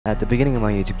At the beginning of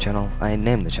my YouTube channel, I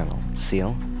named the channel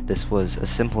Seal. This was a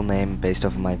simple name based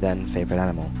off of my then favorite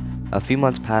animal. A few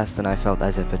months passed and I felt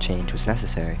as if a change was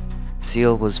necessary.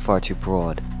 Seal was far too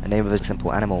broad. A name of a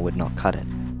simple animal would not cut it,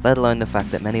 let alone the fact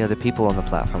that many other people on the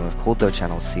platform have called their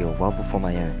channels Seal well before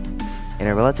my own. In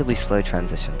a relatively slow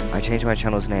transition, I changed my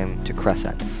channel's name to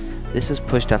Crescent. This was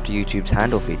pushed after YouTube's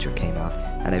handle feature came out,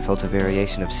 and I felt a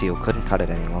variation of Seal couldn't cut it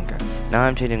any longer. Now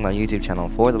I'm changing my YouTube channel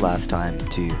for the last time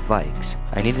to Vyxse.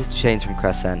 I needed to change from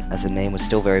Crescent as the name was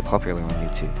still very popular on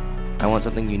YouTube. I want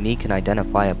something unique and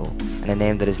identifiable, and a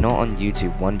name that is not on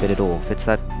YouTube one bit at all fits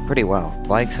that pretty well.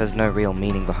 Vyxse has no real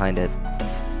meaning behind it.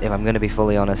 If I'm gonna be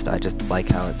fully honest, I just like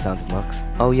how it sounds and looks.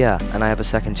 Oh yeah, and I have a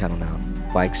second channel now,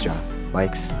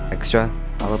 Vyxse. Extra.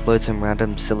 I'll upload some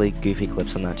random silly goofy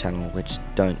clips on that channel which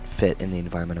don't fit in the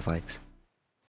environment of Vyxse.